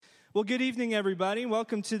Well, good evening, everybody.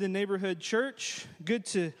 Welcome to the Neighborhood Church. Good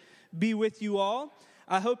to be with you all.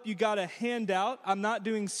 I hope you got a handout. I'm not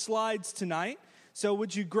doing slides tonight, so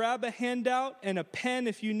would you grab a handout and a pen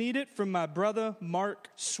if you need it from my brother, Mark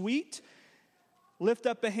Sweet. Lift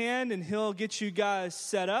up a hand and he'll get you guys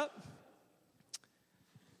set up.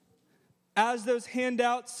 As those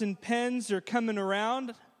handouts and pens are coming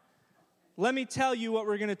around, let me tell you what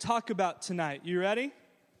we're going to talk about tonight. You ready?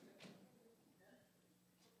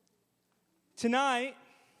 Tonight,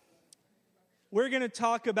 we're going to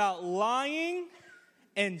talk about lying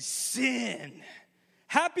and sin.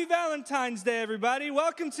 Happy Valentine's Day, everybody.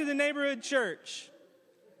 Welcome to the Neighborhood Church.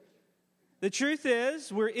 The truth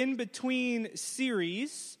is, we're in between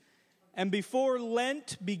series, and before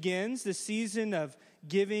Lent begins, the season of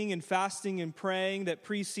giving and fasting and praying that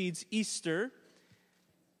precedes Easter,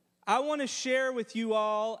 I want to share with you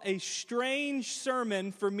all a strange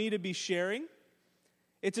sermon for me to be sharing.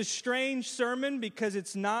 It's a strange sermon because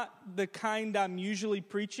it's not the kind I'm usually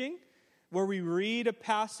preaching, where we read a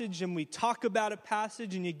passage and we talk about a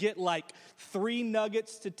passage and you get like 3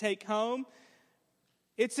 nuggets to take home.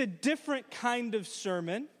 It's a different kind of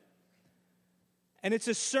sermon, and it's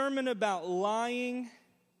a sermon about lying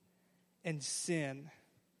and sin.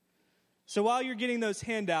 So while you're getting those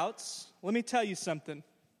handouts, let me tell you something.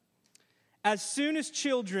 As soon as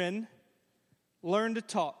children learn to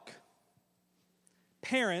talk,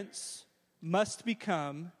 parents must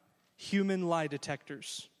become human lie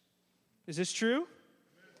detectors. Is this true?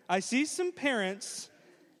 I see some parents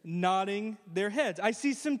nodding their heads. I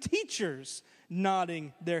see some teachers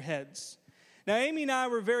nodding their heads. Now, Amy and I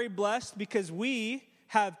were very blessed because we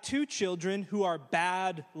have 2 children who are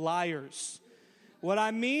bad liars. What I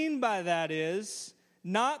mean by that is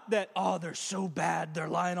not that, they're so bad, they're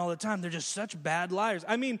lying all the time. They're just such bad liars.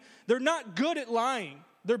 I mean, they're not good at lying.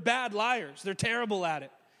 They're bad liars. They're terrible at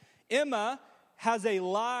it. Emma has a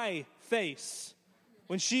lie face.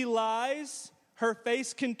 When she lies, her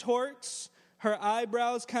face contorts, her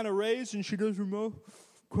eyebrows kind of raise, and she does her mouth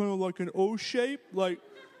kind of like an O shape. Like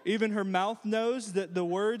even her mouth knows that the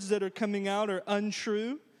words that are coming out are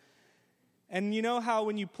untrue. And you know how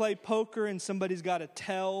when you play poker and somebody's got to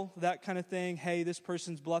tell that kind of thing, hey, this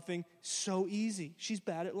person's bluffing? So easy. She's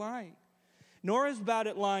bad at lying. Nora's bad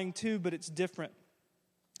at lying too, but it's different.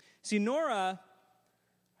 See, Nora,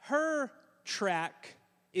 her track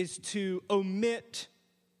is to omit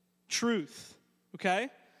truth, okay?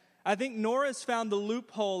 I think Nora's found the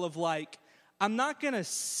loophole of like, I'm not going to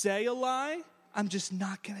say a lie, I'm just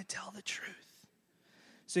not going to tell the truth.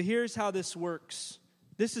 So here's how this works.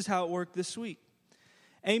 This is how it worked this week.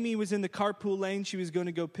 Amy was in the carpool lane. She was going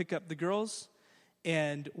to go pick up the girls.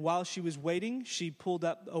 And while she was waiting, she pulled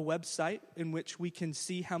up a website in which we can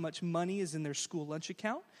see how much money is in their school lunch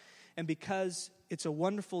account. And because it's a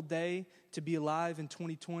wonderful day to be alive in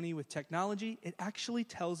 2020 with technology, it actually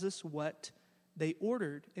tells us what they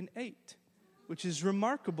ordered and ate, which is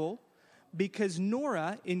remarkable because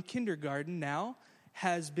Nora in kindergarten now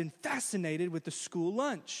has been fascinated with the school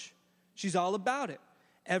lunch. She's all about it.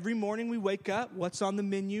 Every morning we wake up, what's on the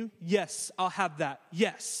menu? Yes, I'll have that.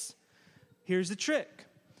 Yes. Here's the trick.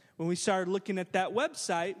 When we started looking at that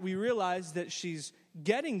website, we realized that she's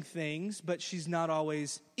getting things, but she's not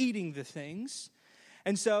always eating the things.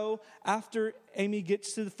 And so after Amy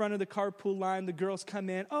gets to the front of the carpool line, the girls come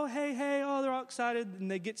in. Oh, hey, they're all excited. And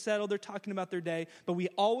they get settled. They're talking about their day. But we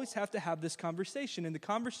always have to have this conversation. And the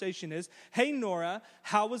conversation is, hey, Nora,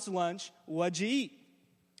 how was lunch? What'd you eat?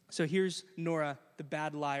 So here's Nora, the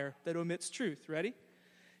bad liar that omits truth. Ready?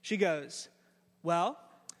 She goes, well,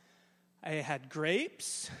 I had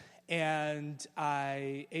grapes and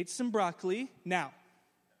I ate some broccoli. Now,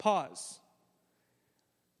 pause.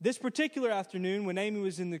 This particular afternoon, when Amy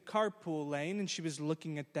was in the carpool lane and she was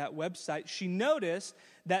looking at that website, she noticed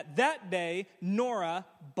that day Nora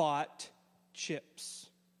bought chips.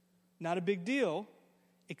 Not a big deal,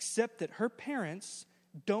 except that her parents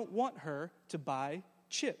don't want her to buy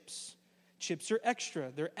chips. Chips are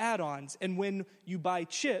extra. They're add-ons. And when you buy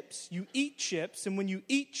chips, you eat chips. And when you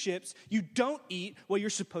eat chips, you don't eat what you're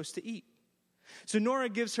supposed to eat. So Nora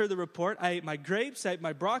gives her the report. I ate my grapes, I ate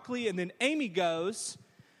my broccoli. And then Amy goes,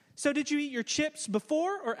 so did you eat your chips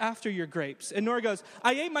before or after your grapes? And Nora goes,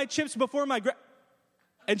 I ate my chips before my grapes.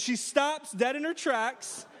 And she stops dead in her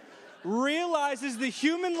tracks, realizes the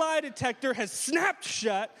human lie detector has snapped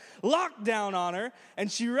shut, locked down on her,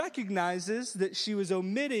 and she recognizes that she was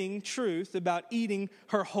omitting truth about eating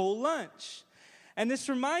her whole lunch. And this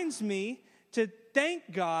reminds me to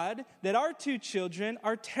thank God that our 2 children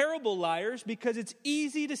are terrible liars because it's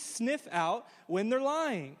easy to sniff out when they're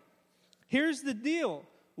lying. Here's the deal.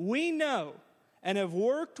 We know and have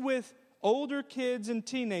worked with older kids and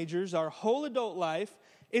teenagers our whole adult life,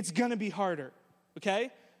 it's going to be harder,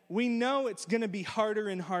 okay? We know it's going to be harder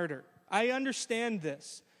and harder. I understand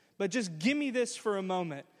this, but just give me this for a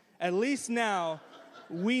moment. At least now,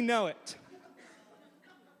 we know it.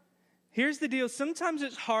 Here's the deal. Sometimes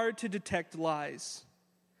it's hard to detect lies.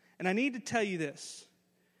 And I need to tell you this.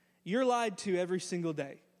 You're lied to every single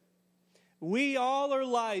day. We all are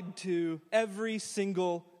lied to every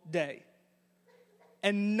single day.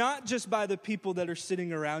 And not just by the people that are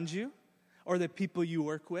sitting around you or the people you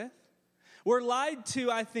work with. We're lied to,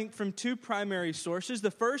 I think, from two primary sources.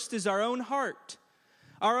 The first is our own heart.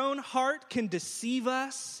 Our own heart can deceive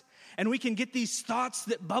us, and we can get these thoughts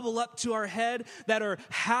that bubble up to our head that are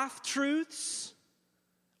half-truths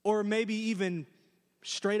or maybe even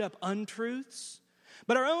straight-up untruths.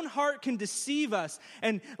 But our own heart can deceive us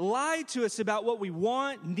and lie to us about what we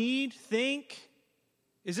want, need, think.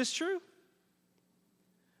 Is this true?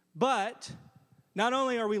 But not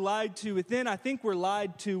only are we lied to within, I think we're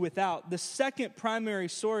lied to without. The second primary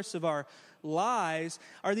source of our lies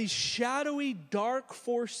are these shadowy, dark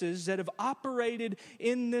forces that have operated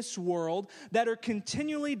in this world that are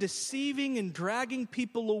continually deceiving and dragging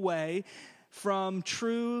people away from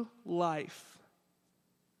true life.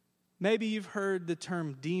 Maybe you've heard the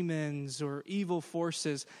term demons or evil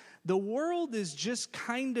forces. The world is just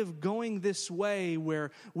kind of going this way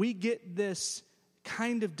where we get this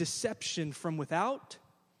kind of deception from without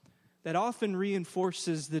that often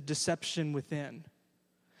reinforces the deception within.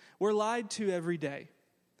 We're lied to every day.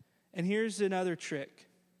 And here's another trick.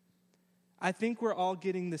 I think we're all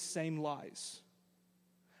getting the same lies.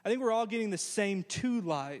 I think we're all getting the same two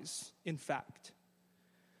lies, in fact.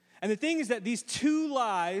 And the thing is that these two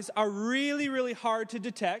lies are really, really hard to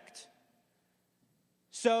detect.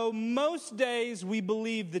 So most days we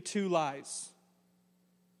believe the two lies.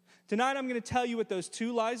 Tonight I'm going to tell you what those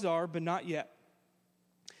two lies are, but not yet.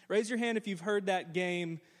 Raise your hand if you've heard that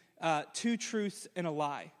game, Two Truths and a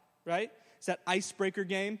Lie, right? It's that icebreaker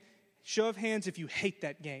game. Show of hands if you hate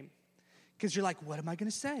that game. Because you're like, what am I going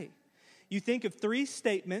to say? You think of three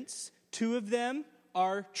statements. Two of them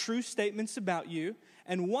are true statements about you,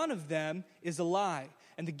 and one of them is a lie.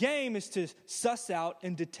 And the game is to suss out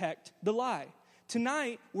and detect the lie.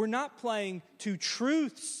 Tonight, we're not playing two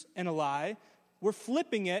truths and a lie. We're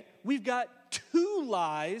flipping it. We've got two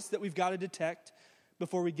lies that we've got to detect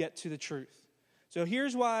before we get to the truth. So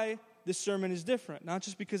here's why this sermon is different. Not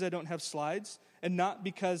just because I don't have slides, and not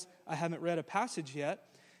because I haven't read a passage yet.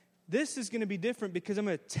 This is going to be different because I'm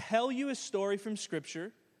going to tell you a story from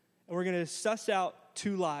Scripture, and we're going to suss out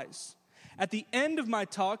two lies. At the end of my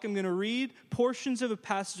talk, I'm going to read portions of a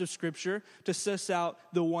passage of Scripture to suss out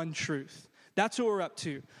the one truth. That's what we're up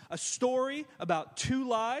to. A story about two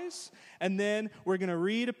lies, and then we're going to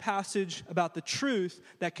read a passage about the truth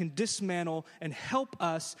that can dismantle and help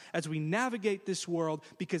us as we navigate this world,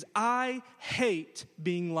 because I hate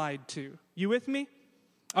being lied to. You with me?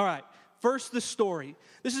 All right. First, the story.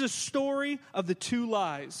 This is a story of the two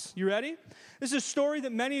lies. You ready? This is a story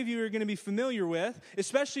that many of you are going to be familiar with,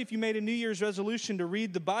 especially if you made a New Year's resolution to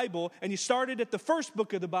read the Bible, and you started at the first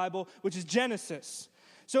book of the Bible, which is Genesis.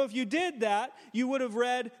 So if you did that, you would have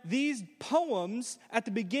read these poems at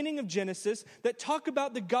the beginning of Genesis that talk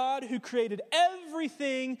about the God who created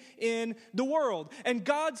everything in the world. And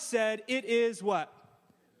God said it is what?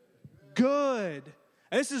 Good.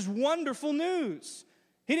 And this is wonderful news.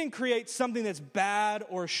 He didn't create something that's bad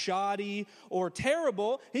or shoddy or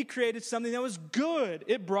terrible. He created something that was good.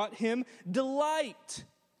 It brought him delight.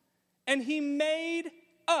 And he made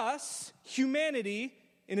us, humanity,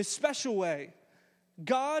 in a special way.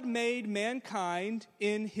 God made mankind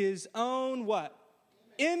in his own what?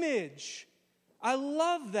 Image. I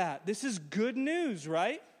love that. This is good news,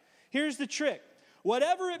 right? Here's the trick.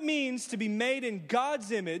 Whatever it means to be made in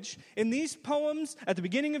God's image, in these poems at the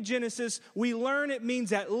beginning of Genesis, we learn it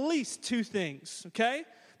means at least two things, okay?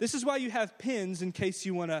 This is why you have pins in case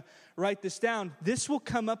you want to write this down. This will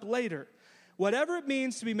come up later. Whatever it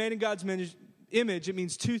means to be made in God's image, it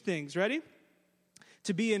means two things. Ready?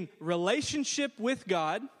 To be in relationship with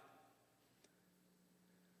God.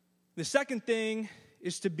 The second thing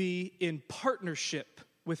is to be in partnership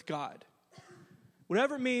with God.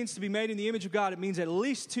 Whatever it means to be made in the image of God, it means at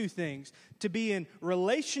least two things. To be in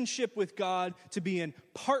relationship with God, to be in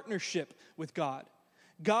partnership with God.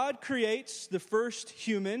 God creates the first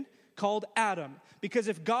human called Adam. Because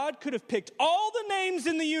if God could have picked all the names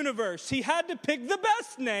in the universe, he had to pick the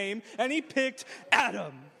best name, and he picked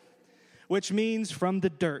Adam, which means from the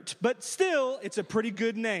dirt. But still, it's a pretty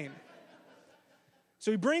good name. So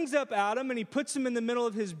he brings up Adam and he puts him in the middle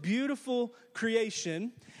of his beautiful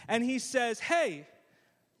creation. And he says, hey,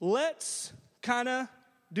 let's kind of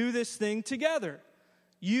do this thing together.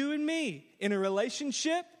 You and me in a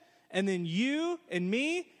relationship, and then you and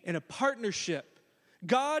me in a partnership.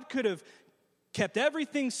 God could have kept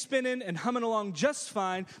everything spinning and humming along just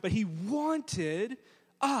fine, but he wanted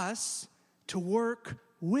us to work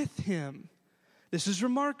with him. This is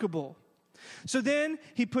remarkable. So then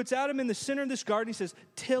he puts Adam in the center of this garden. He says,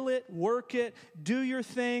 till it, work it, do your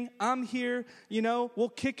thing. I'm here. We'll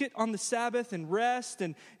kick it on the Sabbath and rest,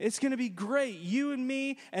 and it's going to be great. You and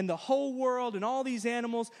me and the whole world and all these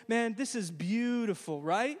animals. Man, this is beautiful,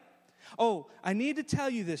 right? Oh, I need to tell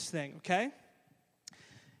you this thing, okay?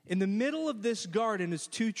 In the middle of this garden is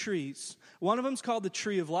 2 trees. One of them is called the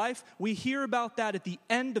tree of life. We hear about that at the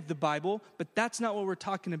end of the Bible, but that's not what we're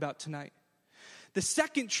talking about tonight. The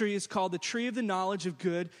second tree is called the tree of the knowledge of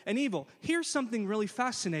good and evil. Here's something really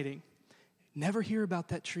fascinating. Never hear about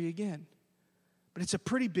that tree again. But it's a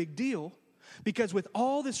pretty big deal because with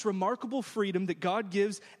all this remarkable freedom that God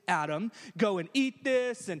gives Adam, go and eat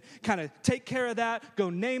this and kind of take care of that, go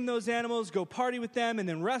name those animals, go party with them, and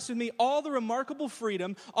then rest with me, all the remarkable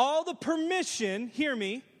freedom, all the permission, hear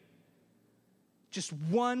me, just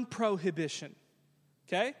one prohibition,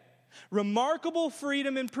 okay? Remarkable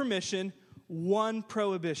freedom and permission, one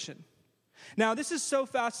prohibition. Now, this is so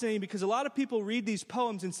fascinating because a lot of people read these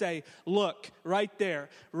poems and say, look, right there,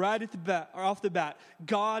 right at the bat, or off the bat,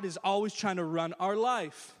 God is always trying to run our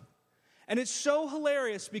life. And it's so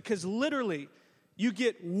hilarious because literally, you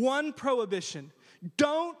get one prohibition.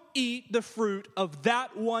 Don't eat the fruit of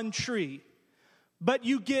that one tree. But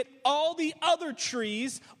you get all the other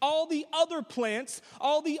trees, all the other plants,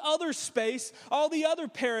 all the other space, all the other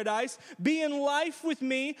paradise. Be in life with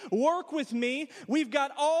me, work with me. We've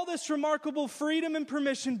got all this remarkable freedom and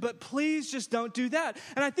permission, but please just don't do that.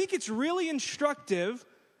 And I think it's really instructive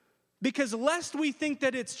because lest we think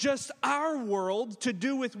that it's just our world to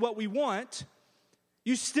do with what we want,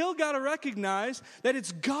 you still got to recognize that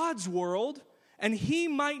it's God's world and he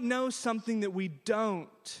might know something that we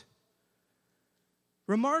don't.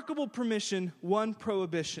 Remarkable permission, one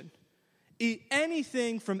prohibition. Eat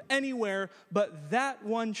anything from anywhere but that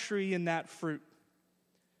one tree and that fruit.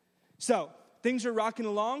 So, things are rocking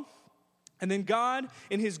along. And then God,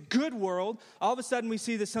 in his good world, all of a sudden we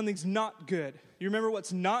see that something's not good. You remember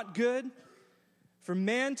what's not good? For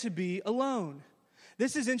man to be alone.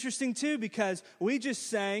 This is interesting too because we just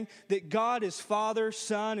sang that God is Father,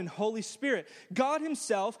 Son, and Holy Spirit. God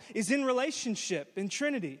himself is in relationship in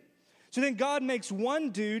Trinity. So then God makes one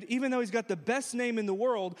dude, even though he's got the best name in the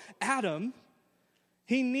world, Adam,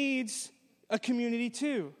 he needs a community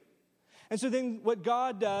too. And so then what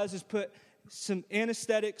God does is put some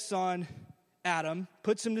anesthetics on Adam,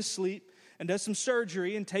 puts him to sleep, and does some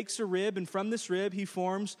surgery and takes a rib, and from this rib he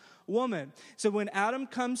forms woman. So when Adam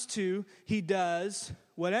comes to, he does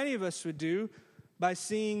what any of us would do by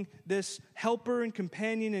seeing this helper and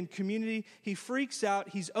companion and community. He freaks out.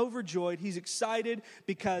 He's overjoyed. He's excited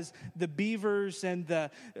because the beavers and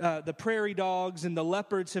the prairie dogs and the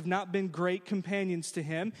leopards have not been great companions to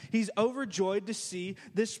him. He's overjoyed to see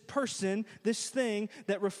this person, this thing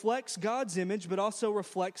that reflects God's image, but also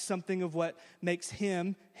reflects something of what makes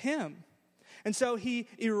him, him. And so he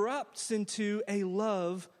erupts into a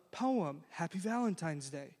love poem. Happy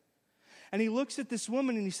Valentine's Day. And he looks at this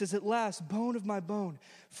woman and he says, at last, bone of my bone,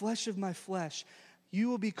 flesh of my flesh, you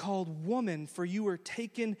will be called woman, for you were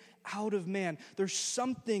taken out of man. There's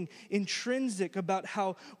something intrinsic about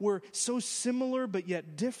how we're so similar but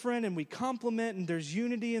yet different, and we complement, and there's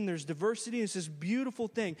unity and there's diversity. It's this beautiful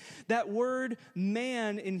thing. That word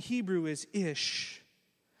man in Hebrew is ish.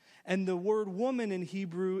 And the word woman in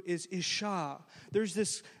Hebrew is isha. There's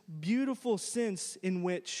this beautiful sense in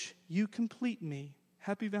which you complete me.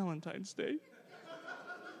 Happy Valentine's Day.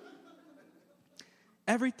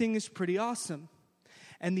 Everything is pretty awesome.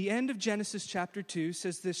 And the end of Genesis chapter 2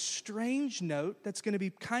 says this strange note that's going to be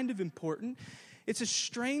kind of important. It's a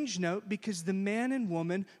strange note because the man and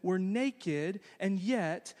woman were naked and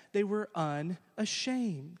yet they were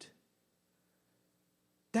unashamed.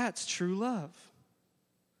 That's true love.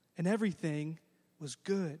 And everything was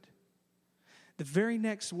good. The very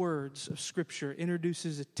next words of Scripture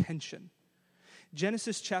introduces a tension.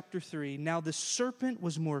 Genesis chapter 3, now the serpent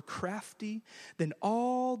was more crafty than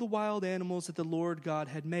all the wild animals that the Lord God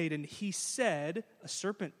had made. And he said, a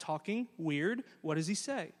serpent talking, weird, what does he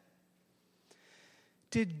say?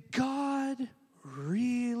 Did God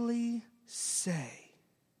really say?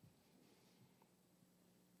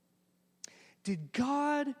 Did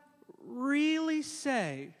God really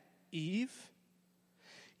say, Eve,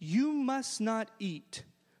 you must not eat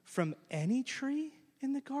from any tree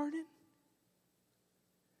in the garden?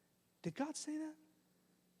 Did God say that?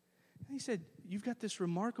 And he said, you've got this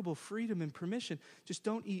remarkable freedom and permission. Just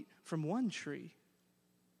don't eat from one tree.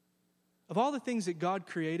 Of all the things that God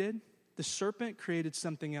created, the serpent created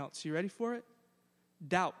something else. You ready for it?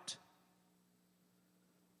 Doubt.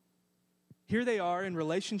 Here they are in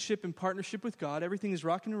relationship and partnership with God. Everything is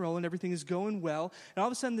rocking and rolling. Everything is going well. And all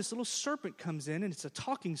of a sudden, this little serpent comes in, and it's a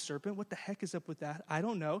talking serpent. What the heck is up with that? I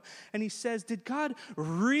don't know. And he says, did God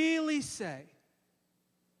really say?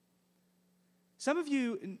 Some of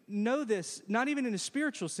you know this, not even in a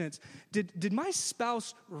spiritual sense. Did my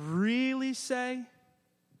spouse really say?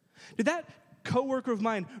 Did that coworker of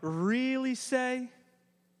mine really say?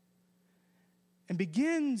 And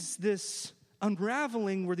begins this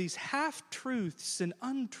unraveling where these half-truths and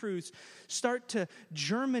untruths start to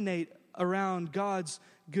germinate around God's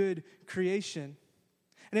good creation.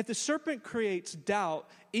 And if the serpent creates doubt,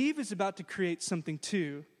 Eve is about to create something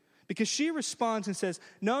too. Because she responds and says,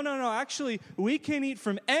 no, actually, we can't eat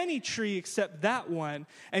from any tree except that one.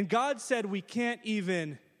 And God said we can't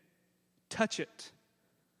even touch it.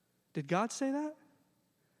 Did God say that?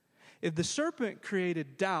 If the serpent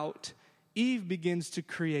created doubt, Eve begins to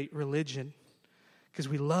create religion. Because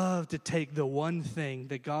we love to take the one thing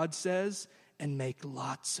that God says and make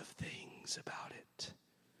lots of things about it.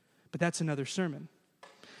 But that's another sermon.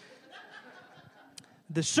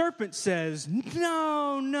 The serpent says,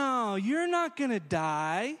 no, you're not going to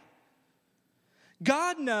die.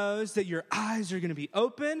 God knows that your eyes are going to be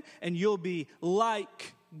open and you'll be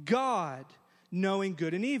like God, knowing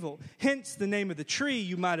good and evil. Hence the name of the tree,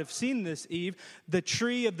 you might have seen this, Eve, the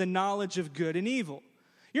tree of the knowledge of good and evil.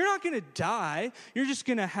 You're not going to die. You're just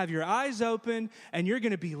going to have your eyes open and you're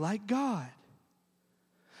going to be like God.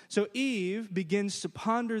 So Eve begins to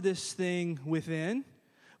ponder this thing within,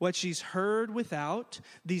 what she's heard without,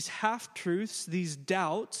 these half-truths, these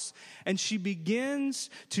doubts, and she begins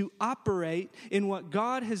to operate in what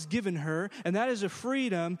God has given her, and that is a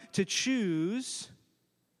freedom to choose.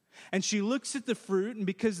 And she looks at the fruit, and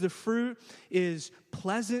because the fruit is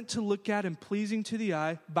pleasant to look at and pleasing to the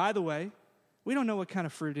eye, by the way, we don't know what kind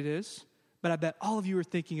of fruit it is, but I bet all of you are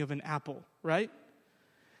thinking of an apple, right?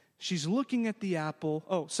 She's looking at the apple.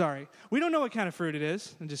 Oh, sorry. We don't know what kind of fruit it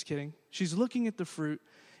is. I'm just kidding. She's looking at the fruit.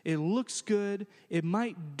 It looks good. It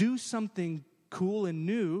might do something cool and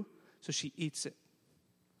new, so she eats it.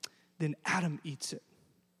 Then Adam eats it.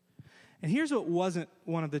 And here's what wasn't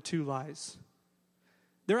one of the two lies.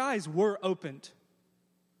 Their eyes were opened.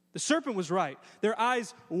 The serpent was right. Their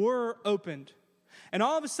eyes were opened. And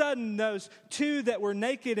all of a sudden, those two that were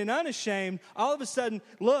naked and unashamed, all of a sudden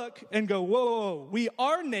look and go, whoa, we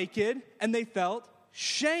are naked, and they felt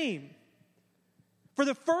shame. For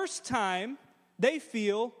the first time, they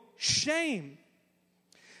feel shame.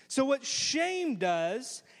 So what shame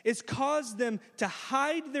does is cause them to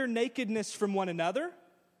hide their nakedness from one another,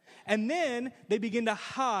 and then they begin to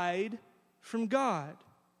hide from God.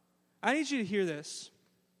 I need you to hear this.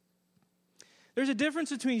 There's a difference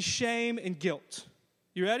between shame and guilt.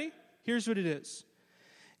 You ready? Here's what it is.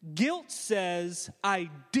 Guilt says, I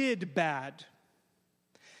did bad.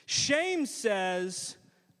 Shame says,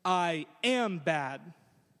 I am bad.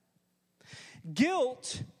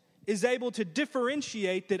 Guilt is able to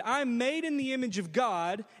differentiate that I'm made in the image of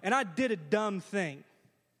God and I did a dumb thing.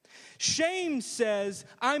 Shame says,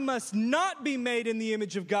 I must not be made in the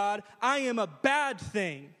image of God. I am a bad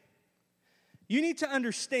thing. You need to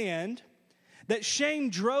understand that shame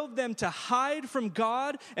drove them to hide from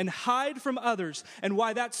God and hide from others. And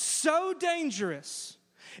why that's so dangerous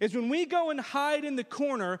is when we go and hide in the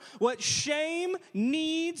corner, what shame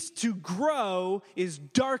needs to grow is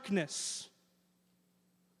darkness.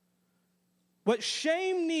 What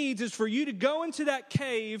shame needs is for you to go into that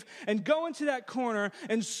cave and go into that corner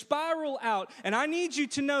and spiral out. And I need you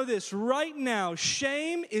to know this right now.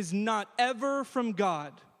 Shame is not ever from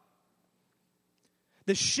God.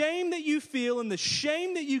 The shame that you feel and the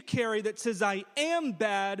shame that you carry that says, I am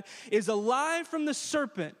bad, is a lie from the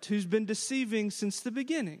serpent who's been deceiving since the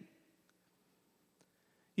beginning.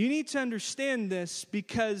 You need to understand this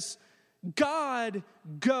because God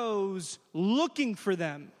goes looking for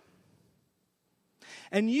them.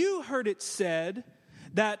 And you heard it said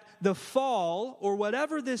that the fall, or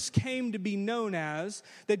whatever this came to be known as,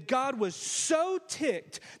 that God was so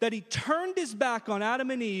ticked that he turned his back on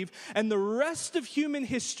Adam and Eve, and the rest of human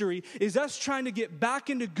history is us trying to get back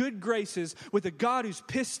into good graces with a God who's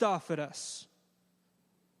pissed off at us.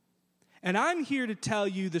 And I'm here to tell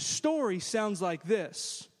you the story sounds like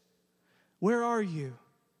this. Where are you?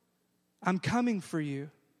 I'm coming for you.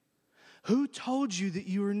 Who told you that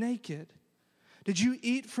you were naked? Did you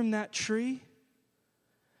eat from that tree?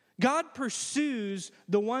 God pursues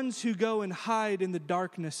the ones who go and hide in the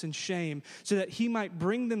darkness and shame so that he might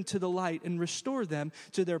bring them to the light and restore them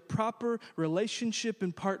to their proper relationship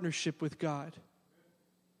and partnership with God.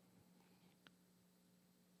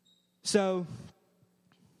 So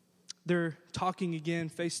they're talking again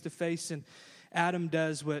face to face, and Adam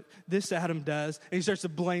does what this Adam does, and he starts to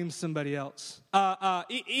blame somebody else.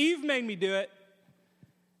 Eve made me do it.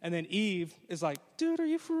 And then Eve is like, dude, are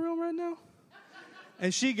you for real right now?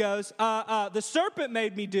 And she goes, the serpent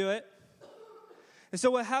made me do it. And so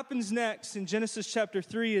what happens next in Genesis chapter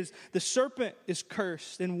 3 is the serpent is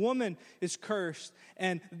cursed, and woman is cursed,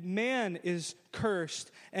 and man is cursed.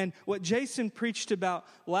 And what Jason preached about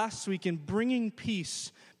last week in bringing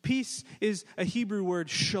peace, peace is a Hebrew word,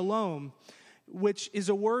 shalom, which is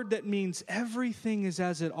a word that means everything is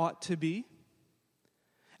as it ought to be.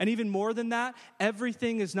 And even more than that,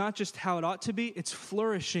 everything is not just how it ought to be, it's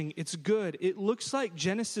flourishing, it's good. It looks like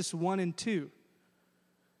Genesis 1 and 2.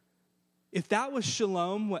 If that was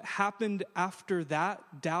shalom, what happened after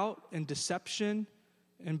that, doubt and deception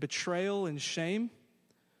and betrayal and shame,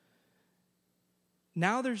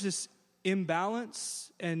 now there's this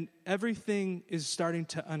imbalance and everything is starting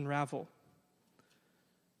to unravel.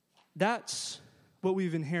 That's what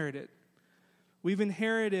we've inherited. We've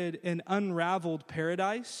inherited an unraveled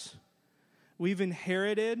paradise. We've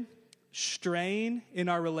inherited strain in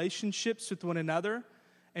our relationships with one another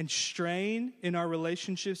and strain in our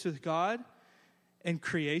relationships with God and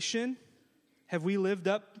creation. Have we lived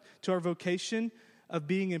up to our vocation of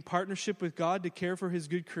being in partnership with God to care for his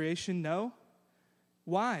good creation? No.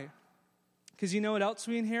 Why? Because you know what else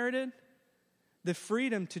we inherited? The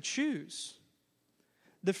freedom to choose.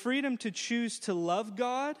 The freedom to choose to love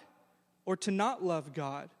God or to not love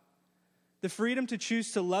God. The freedom to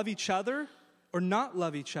choose to love each other or not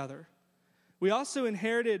love each other. We also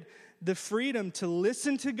inherited the freedom to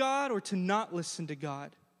listen to God or to not listen to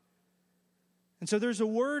God. And so there's a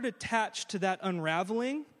word attached to that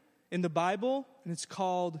unraveling in the Bible, and it's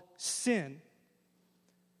called sin.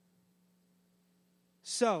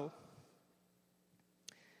 So,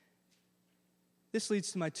 this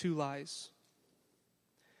leads to my two lies.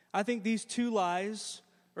 I think these two lies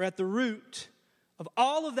are at the root of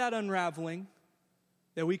all of that unraveling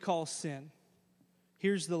that we call sin.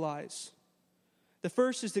 Here's the lies. The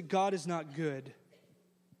first is that God is not good.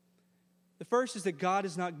 The first is that God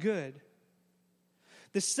is not good.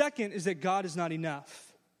 The second is that God is not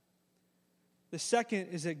enough. The second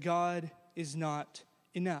is that God is not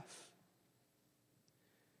enough.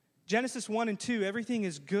 Genesis 1 and 2, everything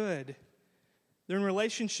is good. They're in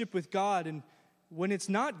relationship with God, and when it's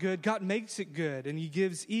not good, God makes it good, and he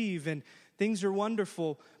gives Eve, and things are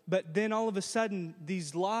wonderful. But then all of a sudden,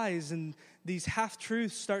 these lies and these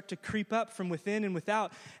half-truths start to creep up from within and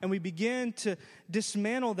without, and we begin to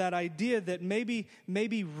dismantle that idea that maybe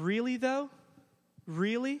really though?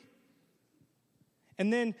 Really?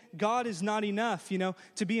 And then God is not enough,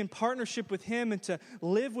 to be in partnership with him and to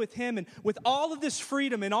live with him and with all of this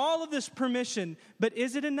freedom and all of this permission. But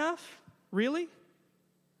is it enough? Really?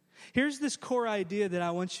 Here's this core idea that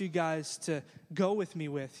I want you guys to go with me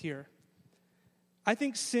with here. I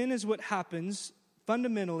think sin is what happens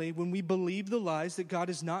fundamentally when we believe the lies that God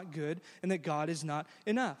is not good and that God is not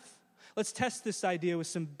enough. Let's test this idea with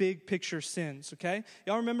some big picture sins, okay?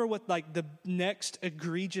 Y'all remember what the next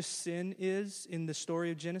egregious sin is in the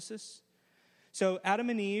story of Genesis? So Adam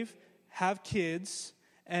and Eve have kids,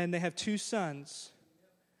 and they have two sons.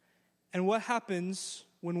 And what happens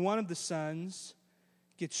when one of the sons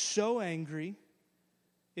gets so angry,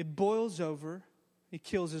 it boils over, he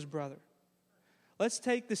kills his brother? Let's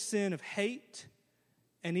take the sin of hate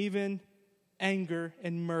and even anger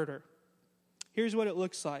and murder. Here's what it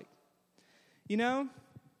looks like. In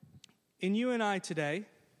you and I today,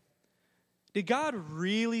 did God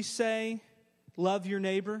really say, love your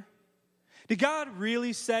neighbor? Did God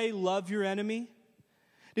really say, love your enemy?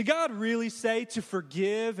 Did God really say to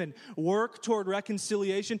forgive and work toward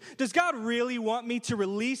reconciliation? Does God really want me to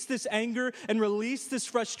release this anger and release this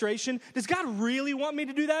frustration? Does God really want me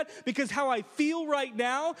to do that? Because how I feel right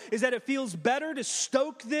now is that it feels better to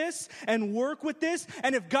stoke this and work with this.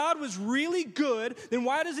 And if God was really good, then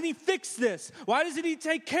why doesn't he fix this? Why doesn't he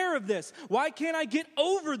take care of this? Why can't I get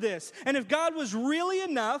over this? And if God was really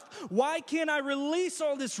enough, why can't I release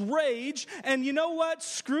all this rage? And you know what?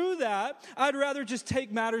 Screw that. I'd rather just take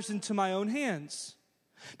matters into my own hands.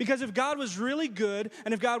 Because if God was really good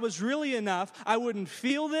and if God was really enough, I wouldn't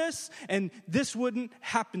feel this and this wouldn't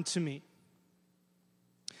happen to me.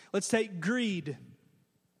 Let's take greed.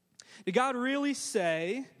 Did God really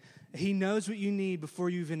say He knows what you need before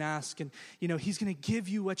you even ask. And, he's going to give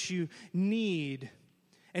you what you need.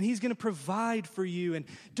 And he's going to provide for you. And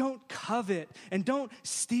don't covet. And don't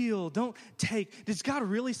steal. Don't take. Does God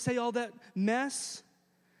really say all that mess?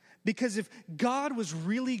 Because if God was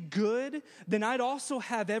really good, then I'd also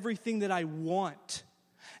have everything that I want.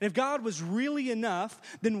 And if God was really enough,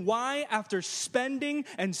 then why, after spending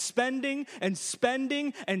and spending and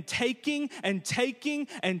spending and taking and taking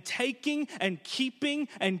and taking and keeping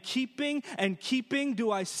and keeping and keeping,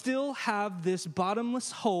 do I still have this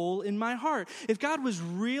bottomless hole in my heart? If God was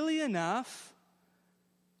really enough,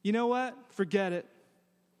 you know what? Forget it.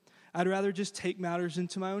 I'd rather just take matters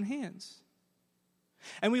into my own hands.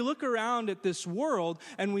 And we look around at this world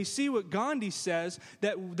and we see what Gandhi says,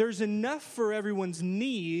 that there's enough for everyone's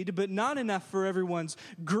need, but not enough for everyone's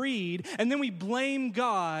greed. And then we blame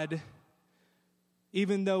God,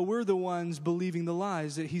 even though we're the ones believing the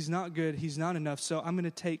lies that he's not good, he's not enough, so I'm going to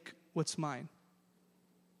take what's mine.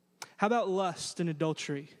 How about lust and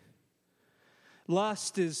adultery?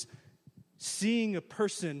 Lust is seeing a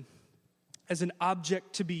person as an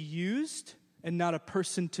object to be used and not a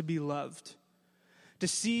person to be loved. To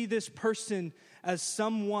see this person as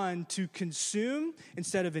someone to consume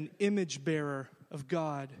instead of an image bearer of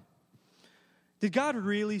God. Did God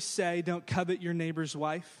really say, don't covet your neighbor's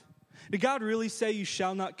wife? Did God really say you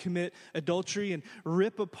shall not commit adultery and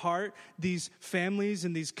rip apart these families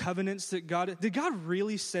and these covenants that God... Did God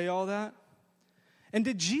really say all that? And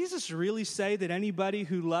did Jesus really say that anybody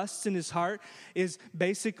who lusts in his heart is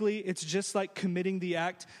basically, it's just like committing the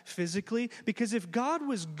act physically? Because if God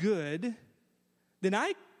was good, then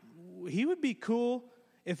he would be cool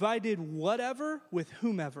if I did whatever with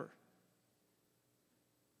whomever.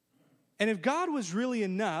 And if God was really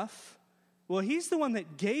enough, well, he's the one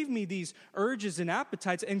that gave me these urges and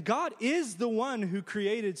appetites, and God is the one who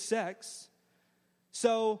created sex.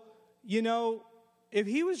 So, if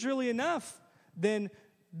he was really enough, then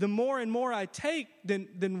the more and more I take,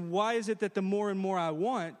 then why is it that the more and more I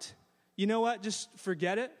want? You know what? Just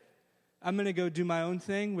forget it. I'm going to go do my own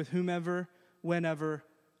thing with whomever, whenever,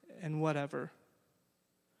 and whatever.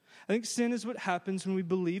 I think sin is what happens when we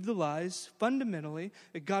believe the lies, fundamentally,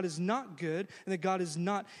 that God is not good and that God is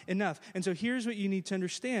not enough. And so here's what you need to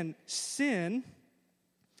understand. Sin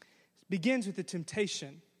begins with the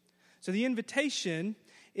temptation. So the invitation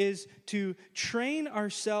is to train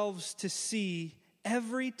ourselves to see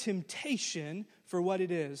every temptation for what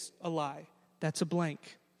it is, a lie. That's a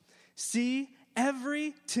blank. See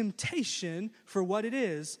every temptation for what it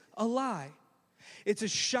is, a lie. It's a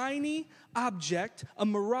shiny object, a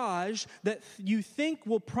mirage that you think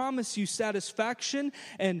will promise you satisfaction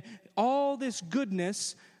and all this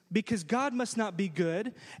goodness because God must not be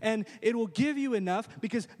good, and it will give you enough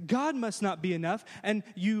because God must not be enough, and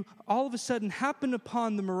you all of a sudden happen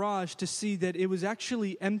upon the mirage to see that it was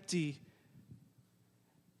actually empty.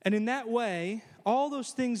 And in that way, all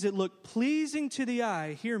those things that look pleasing to the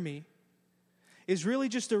eye, hear me, is really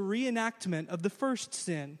just a reenactment of the first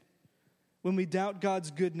sin, when we doubt God's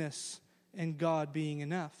goodness and God being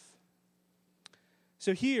enough.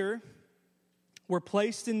 So here, we're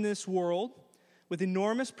placed in this world with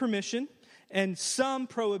enormous permission and some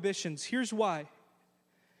prohibitions. Here's why.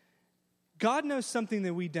 God knows something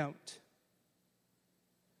that we don't.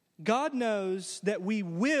 God knows that we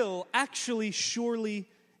will actually surely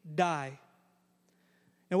die.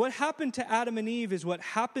 Now, what happened to Adam and Eve is what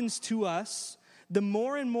happens to us. The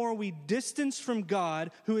more and more we distance from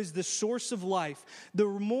God, who is the source of life, the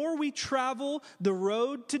more we travel the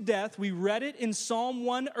road to death, we read it in Psalm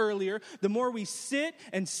 1 earlier, the more we sit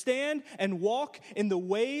and stand and walk in the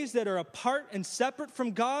ways that are apart and separate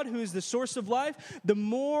from God, who is the source of life, the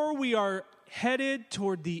more we are headed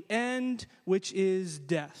toward the end, which is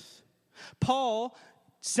death. Paul,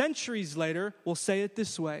 centuries later, will say it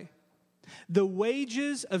this way. The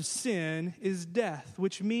wages of sin is death,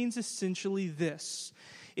 which means essentially this.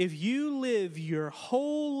 If you live your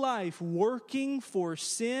whole life working for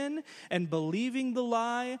sin and believing the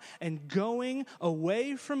lie and going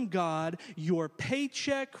away from God, your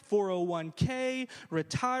paycheck, 401k,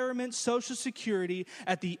 retirement, Social Security,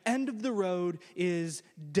 at the end of the road is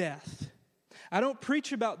death. I don't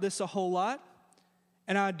preach about this a whole lot,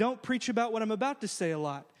 and I don't preach about what I'm about to say a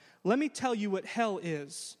lot. Let me tell you what hell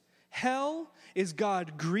is. Hell is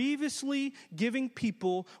God grievously giving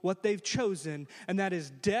people what they've chosen, and that is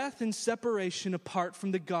death and separation apart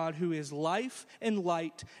from the God who is life and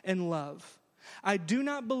light and love. I do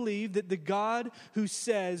not believe that the God who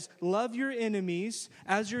says, love your enemies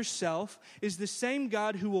as yourself, is the same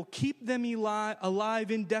God who will keep them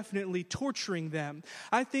alive indefinitely, torturing them.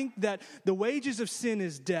 I think that the wages of sin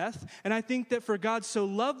is death, and I think that for God so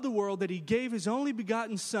loved the world that he gave his only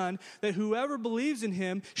begotten Son, that whoever believes in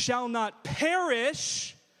him shall not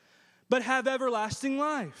perish, but have everlasting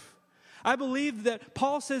life. I believe that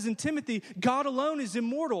Paul says in Timothy, God alone is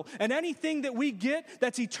immortal, and anything that we get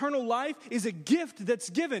that's eternal life is a gift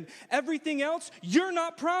that's given. Everything else, you're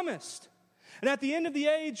not promised. And at the end of the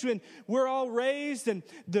age, when we're all raised and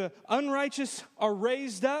the unrighteous are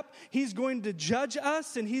raised up, he's going to judge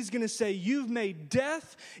us, and he's going to say, you've made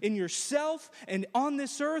death in yourself and on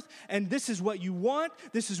this earth, and this is what you want,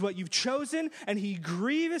 this is what you've chosen, and he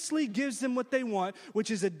grievously gives them what they want,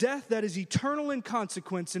 which is a death that is eternal in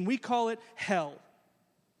consequence, and we call it hell.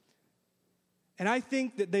 And I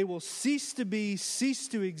think that they will cease to be, cease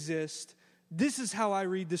to exist. This is how I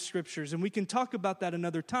read the scriptures, and we can talk about that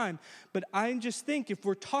another time. But I just think if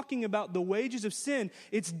we're talking about the wages of sin,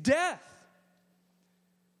 it's death.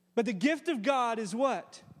 But the gift of God is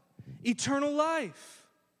what? Eternal life.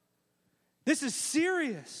 This is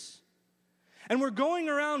serious. And we're going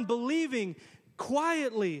around believing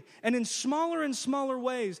quietly and in smaller and smaller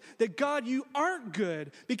ways that, God, you aren't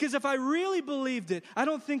good, because if I really believed it, I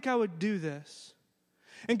don't think I would do this.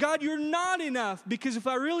 And God, you're not enough, because if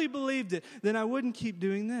I really believed it, then I wouldn't keep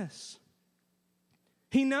doing this.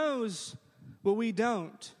 He knows what we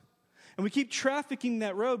don't. And we keep trafficking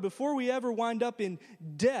that road. Before we ever wind up in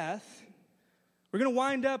death, we're going to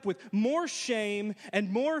wind up with more shame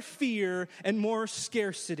and more fear and more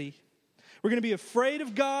scarcity. We're going to be afraid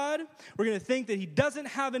of God. We're going to think that he doesn't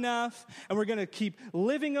have enough. And we're going to keep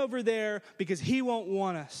living over there because he won't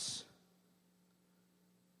want us.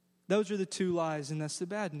 Those are the two lies, and that's the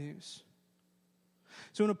bad news.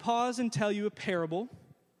 So I'm going to pause and tell you a parable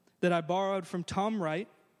that I borrowed from Tom Wright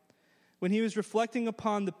when he was reflecting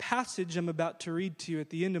upon the passage I'm about to read to you at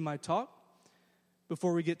the end of my talk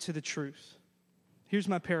before we get to the truth. Here's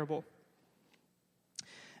my parable.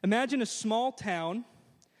 Imagine a small town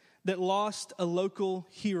that lost a local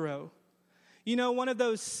hero. You know, one of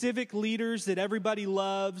those civic leaders that everybody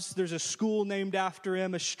loves. There's a school named after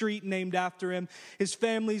him, a street named after him. His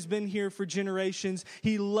family's been here for generations.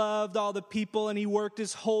 He loved all the people, and he worked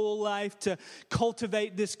his whole life to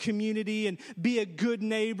cultivate this community and be a good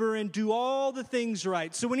neighbor and do all the things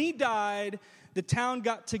right. So when he died, the town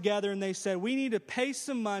got together and they said, we need to pay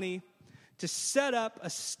some money to set up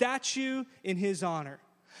a statue in his honor.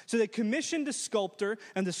 So they commissioned a sculptor,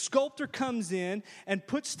 and the sculptor comes in and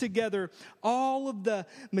puts together all of the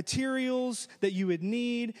materials that you would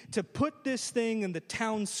need to put this thing in the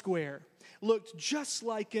town square. Looked just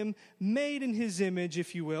like him, made in his image,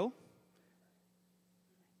 if you will.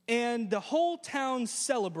 And the whole town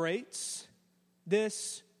celebrates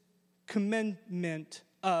this commendment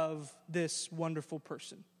of this wonderful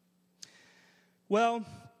person. Well,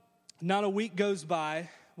 not a week goes by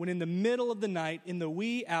when in the middle of the night, in the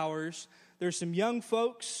wee hours, there's some young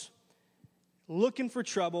folks looking for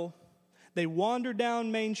trouble. They wander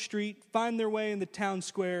down Main Street, find their way in the town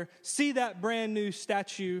square, see that brand new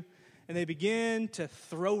statue, and they begin to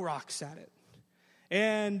throw rocks at it.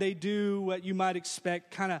 And they do what you might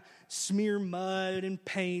expect, kind of smear mud and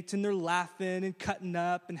paint, and they're laughing and cutting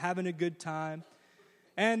up and having a good time.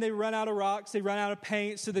 And they run out of rocks, they run out of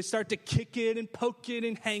paint, so they start to kick it and poke it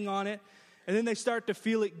and hang on it. And then they start to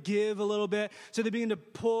feel it give a little bit. So they begin to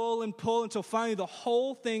pull and pull until finally the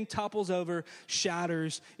whole thing topples over,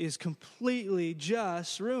 shatters, is completely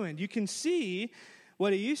just ruined. You can see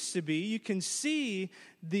what it used to be. You can see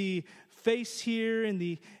the face here and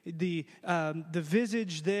the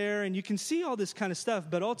visage there. And you can see all this kind of stuff.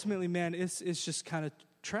 But ultimately, man, it's just kind of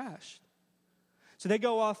trashed. So they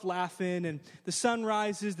go off laughing, and the sun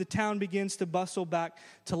rises, the town begins to bustle back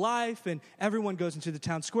to life, and everyone goes into the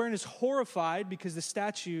town square and is horrified because the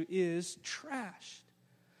statue is trashed.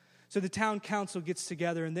 So the town council gets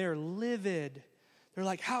together, and they're livid. They're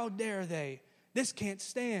like, how dare they? This can't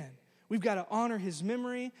stand. We've got to honor his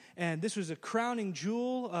memory, and this was a crowning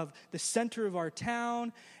jewel of the center of our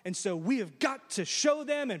town, and so we have got to show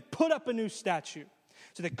them and put up a new statue.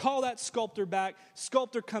 So they call that sculptor back.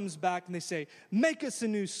 Sculptor comes back and they say, make us a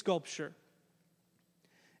new sculpture.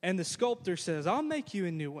 And the sculptor says, I'll make you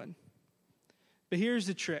a new one. But here's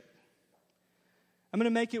the trick. I'm going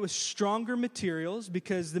to make it with stronger materials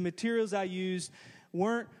because the materials I used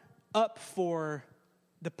weren't up for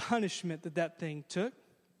the punishment that thing took.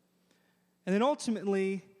 And then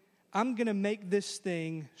ultimately, I'm going to make this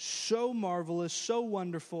thing so marvelous, so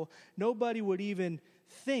wonderful, nobody would even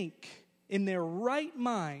think in their right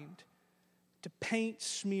mind to paint,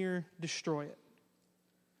 smear, destroy it.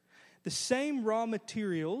 The same raw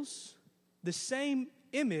materials, the same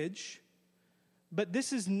image, but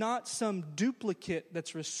this is not some duplicate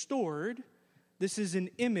that's restored. This is an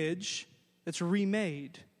image that's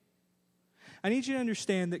remade. I need you to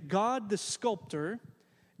understand that God, the sculptor,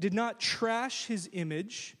 did not trash his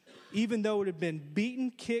image, even though it had been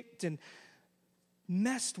beaten, kicked, and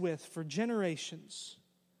messed with for generations.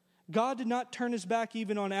 God did not turn his back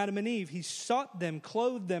even on Adam and Eve. He sought them,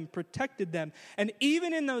 clothed them, protected them. And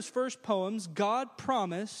even in those first poems, God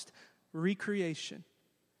promised recreation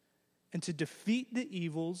and to defeat the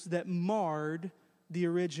evils that marred the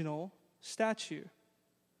original statue.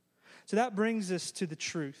 So that brings us to the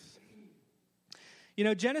truth. You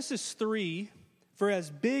know, Genesis 3, for as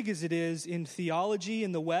big as it is in theology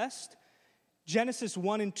in the West, Genesis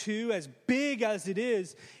 1 and 2, as big as it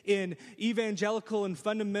is in evangelical and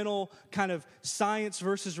fundamental kind of science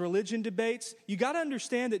versus religion debates, you got to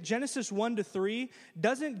understand that Genesis 1 to 3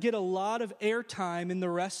 doesn't get a lot of airtime in the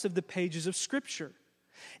rest of the pages of Scripture,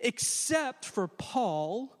 except for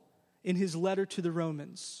Paul in his letter to the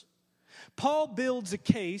Romans. Paul builds a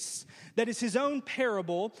case that is his own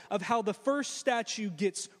parable of how the first statue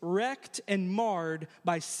gets wrecked and marred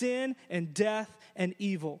by sin and death and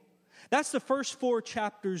evil. That's the first 4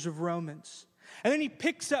 chapters of Romans. And then he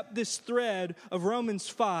picks up this thread of Romans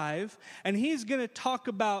 5, and he's going to talk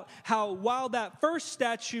about how while that first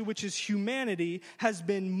statue, which is humanity, has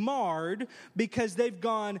been marred because they've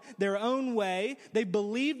gone their own way, they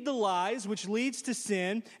believed the lies, which leads to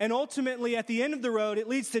sin, and ultimately at the end of the road, it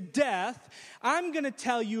leads to death. I'm going to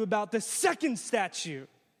tell you about the second statue.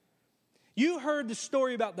 You heard the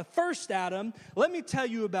story about the first Adam. Let me tell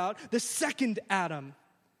you about the second Adam.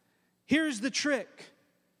 Here's the trick.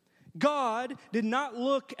 God did not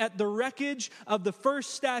look at the wreckage of the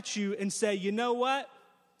first statue and say, you know what?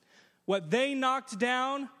 What they knocked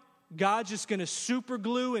down, God's just going to super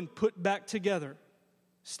glue and put back together.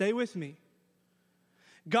 Stay with me.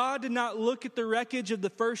 God did not look at the wreckage of the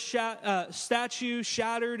first statue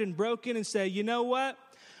shattered and broken and say, you know what?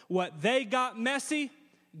 What they got messy,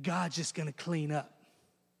 God's just going to clean up.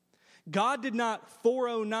 God did not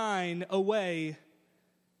 409 away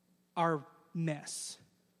our mess.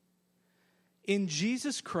 In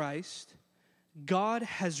Jesus Christ, God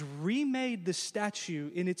has remade the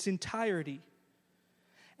statue in its entirety,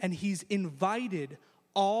 and he's invited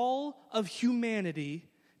all of humanity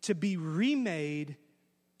to be remade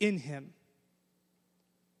in him.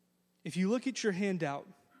 If you look at your handout,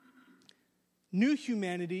 new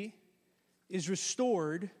humanity is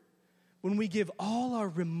restored when we give all our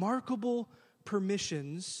remarkable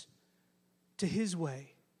permissions to his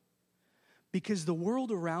way. Because the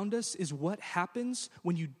world around us is what happens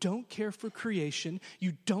when you don't care for creation,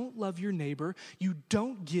 you don't love your neighbor, you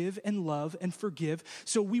don't give and love and forgive.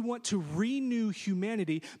 So we want to renew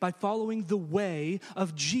humanity by following the way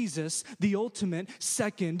of Jesus, the ultimate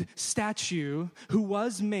second statue, who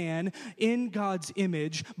was man in God's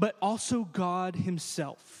image, but also God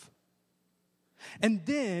himself. And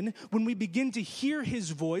then when we begin to hear his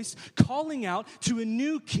voice calling out to a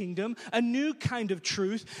new kingdom, a new kind of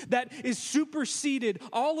truth that is superseded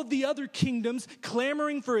all of the other kingdoms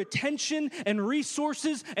clamoring for attention and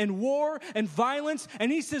resources and war and violence.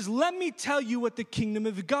 And he says, let me tell you what the kingdom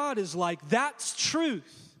of God is like. That's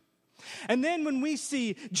truth. And then when we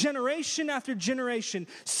see generation after generation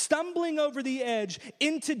stumbling over the edge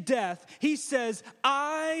into death, he says,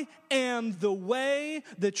 I am the way,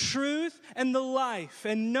 the truth, and the life.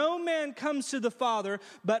 And no man comes to the Father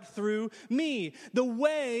but through me. The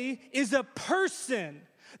way is a person.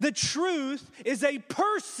 The truth is a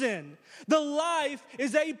person. The life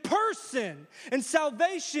is a person. And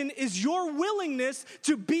salvation is your willingness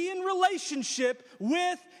to be in relationship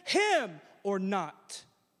with him or not.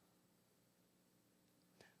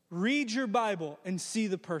 Read your Bible and see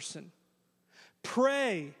the person.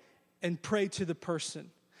 Pray and pray to the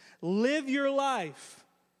person. Live your life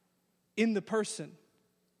in the person.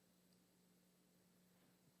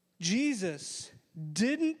 Jesus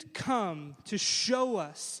didn't come to show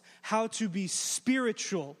us how to be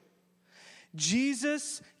spiritual.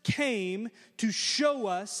 Jesus came to show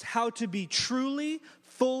us how to be truly,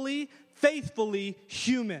 fully, faithfully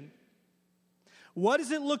human. What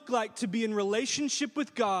does it look like to be in relationship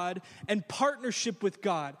with God and partnership with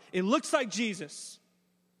God? It looks like Jesus.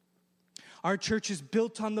 Our church is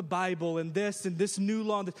built on the Bible and this new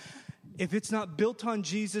law. If it's not built on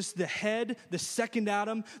Jesus, the head, the second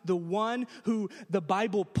Adam, the one who the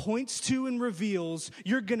Bible points to and reveals,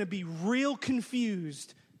 you're going to be real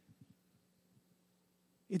confused.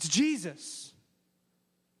 It's Jesus.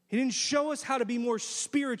 He didn't show us how to be more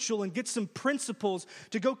spiritual and get some principles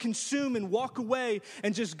to go consume and walk away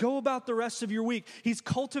and just go about the rest of your week. He's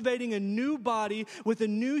cultivating a new body with a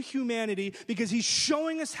new humanity because he's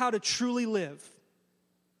showing us how to truly live.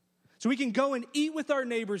 So we can go and eat with our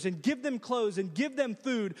neighbors and give them clothes and give them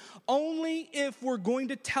food only if we're going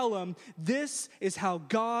to tell them this is how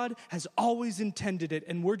God has always intended it.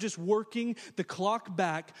 And we're just working the clock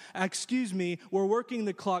back. We're working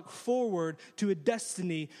the clock forward to a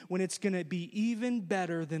destiny when it's going to be even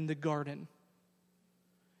better than the garden.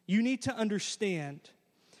 You need to understand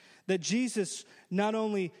that Jesus not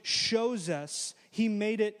only shows us, he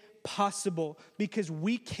made it possible, because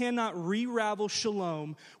we cannot re-ravel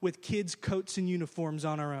shalom with kids' coats and uniforms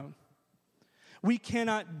on our own. We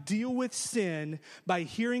cannot deal with sin by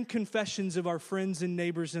hearing confessions of our friends and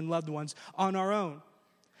neighbors and loved ones on our own.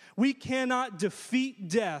 We cannot defeat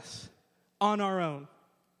death on our own.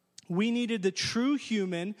 We needed the true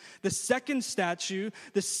human, the second statue,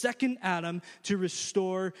 the second Adam to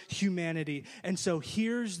restore humanity. And so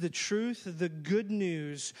here's the truth, the good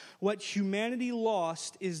news. What humanity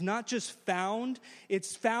lost is not just found,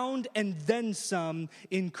 it's found and then some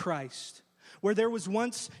in Christ. Where there was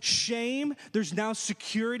once shame, there's now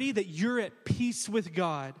security that you're at peace with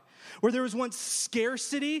God. Where there was once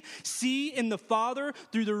scarcity, see in the Father,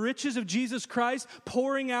 through the riches of Jesus Christ,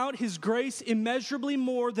 pouring out his grace immeasurably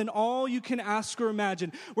more than all you can ask or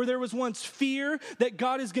imagine. Where there was once fear that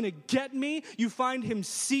God is going to get me, you find him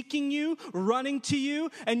seeking you, running to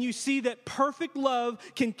you, and you see that perfect love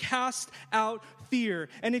can cast out fear.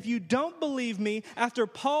 And if you don't believe me, after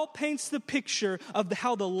Paul paints the picture of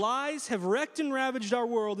how the lies have wrecked and ravaged our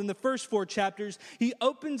world in the first 4 chapters, he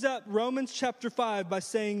opens up Romans chapter 5 by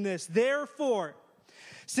saying this: therefore,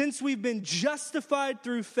 since we've been justified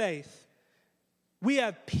through faith, we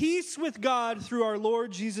have peace with God through our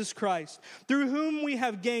Lord Jesus Christ, through whom we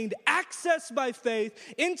have gained access by faith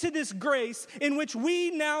into this grace in which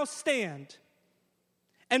we now stand.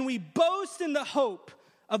 And we boast in the hope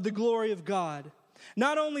of the glory of God.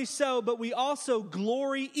 Not only so, but we also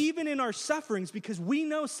glory even in our sufferings, because we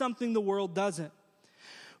know something the world doesn't.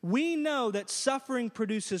 We know that suffering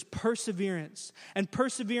produces perseverance, and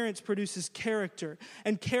perseverance produces character,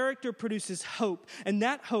 and character produces hope, and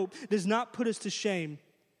that hope does not put us to shame,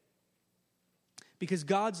 because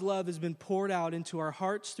God's love has been poured out into our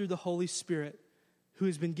hearts through the Holy Spirit who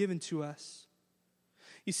has been given to us.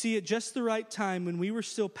 You see, at just the right time, when we were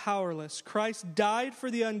still powerless, Christ died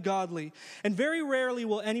for the ungodly. And very rarely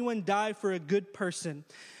will anyone die for a good person,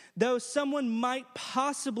 though someone might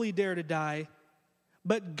possibly dare to die.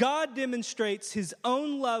 But God demonstrates his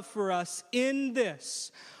own love for us in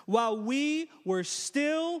this: while we were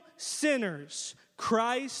still sinners,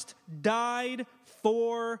 Christ died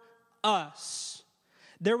for us.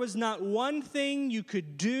 There was not one thing you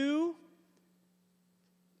could do,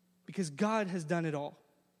 because God has done it all.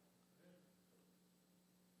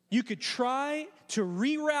 You could try to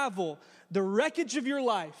re-ravel the wreckage of your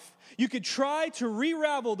life. You could try to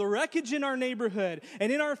re-ravel the wreckage in our neighborhood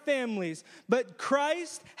and in our families. But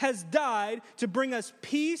Christ has died to bring us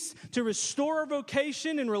peace, to restore our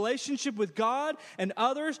vocation and relationship with God and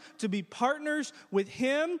others, to be partners with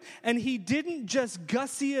him. And he didn't just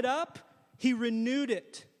gussy it up, he renewed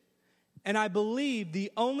it. And I believe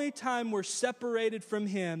the only time we're separated from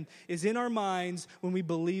him is in our minds when we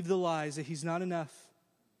believe the lies that he's not enough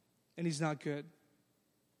and he's not good.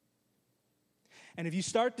 And if you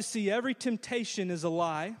start to see every temptation as a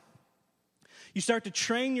lie, you start to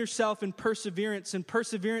train yourself in perseverance, and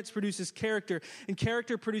perseverance produces character, and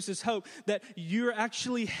character produces hope, that you're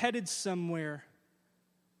actually headed somewhere.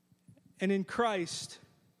 And in Christ,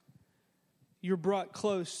 you're brought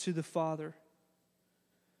close to the Father.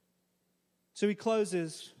 So he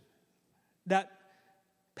closes that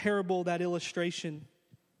parable, that illustration.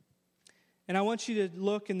 And I want you to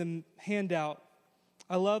look in the handout.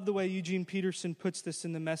 I love the way Eugene Peterson puts this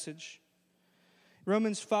in the Message.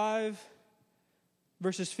 Romans 5,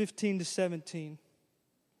 verses 15 to 17.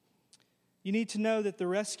 You need to know that the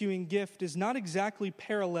rescuing gift is not exactly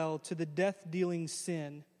parallel to the death-dealing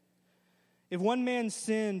sin. If one man's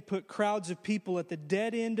sin put crowds of people at the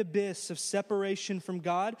dead-end abyss of separation from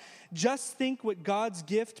God, just think what God's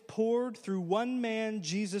gift poured through one man,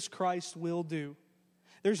 Jesus Christ, will do.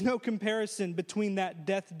 There's no comparison between that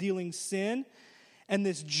death-dealing sin and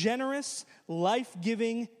this generous,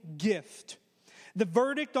 life-giving gift. The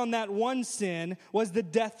verdict on that one sin was the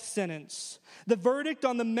death sentence. The verdict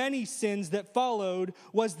on the many sins that followed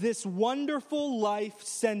was this wonderful life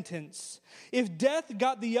sentence. If death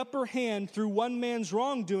got the upper hand through one man's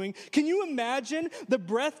wrongdoing, can you imagine the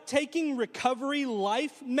breathtaking recovery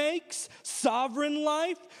life makes, sovereign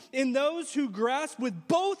life, in those who grasp with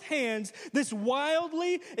both hands this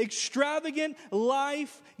wildly extravagant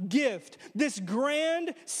life gift, this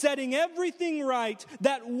grand setting everything right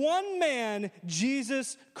that one man,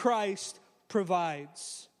 Jesus Christ,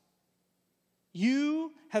 provides?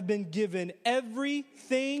 You have been given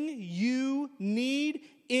everything you need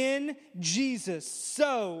in Jesus.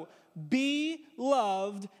 So be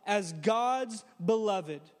loved as God's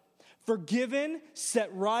beloved. Forgiven,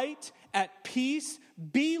 set right, at peace,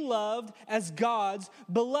 be loved as God's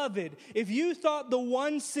beloved. If you thought the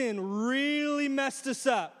one sin really messed us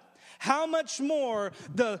up, how much more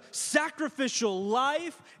the sacrificial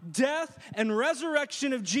life, death, and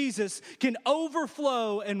resurrection of Jesus can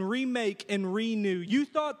overflow and remake and renew. You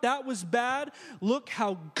thought that was bad? Look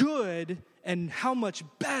how good and how much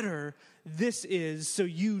better this is. So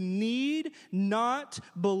you need not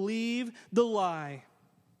believe the lie.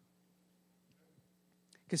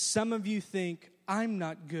 Because some of you think, I'm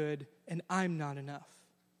not good and I'm not enough.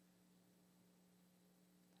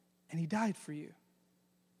 And he died for you.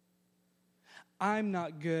 I'm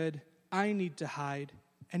not good, I need to hide,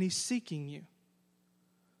 and he's seeking you.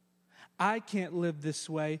 I can't live this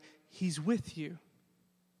way, he's with you.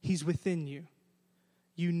 He's within you.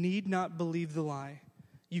 You need not believe the lie.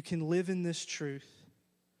 You can live in this truth.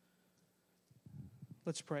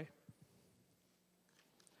 Let's pray.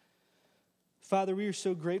 Father, we are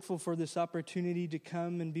so grateful for this opportunity to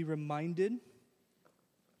come and be reminded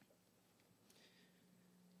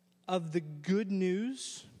of the good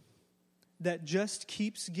news that just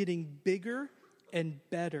keeps getting bigger and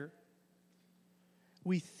better.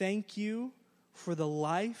 We thank you for the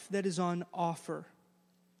life that is on offer.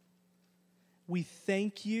 We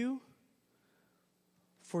thank you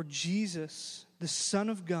for Jesus, the Son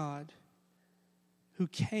of God, who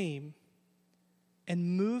came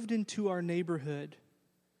and moved into our neighborhood,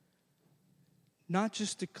 not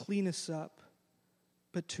just to clean us up,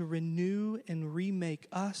 but to renew and remake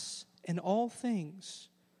us and all things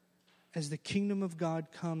as the kingdom of God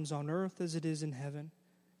comes on earth as it is in heaven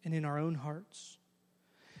and in our own hearts.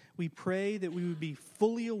 We pray that we would be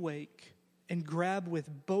fully awake and grab with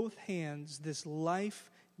both hands this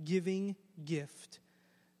life-giving gift,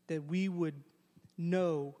 that we would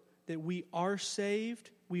know that we are saved,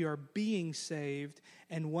 we are being saved,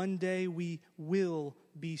 and one day we will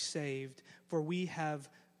be saved, for we have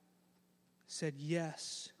said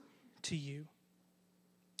yes to you.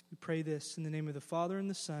 We pray this in the name of the Father, and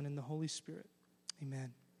the Son, and the Holy Spirit.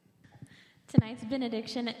 Amen. Tonight's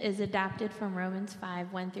benediction is adapted from Romans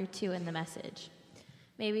 5, 1 through 2 in the Message.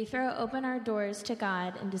 May we throw open our doors to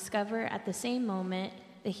God and discover at the same moment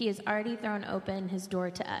that he has already thrown open his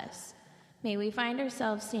door to us. May we find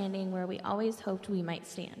ourselves standing where we always hoped we might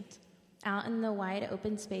stand, out in the wide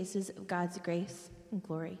open spaces of God's grace and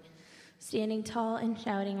glory, standing tall and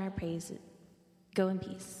shouting our praise. Go in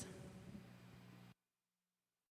peace.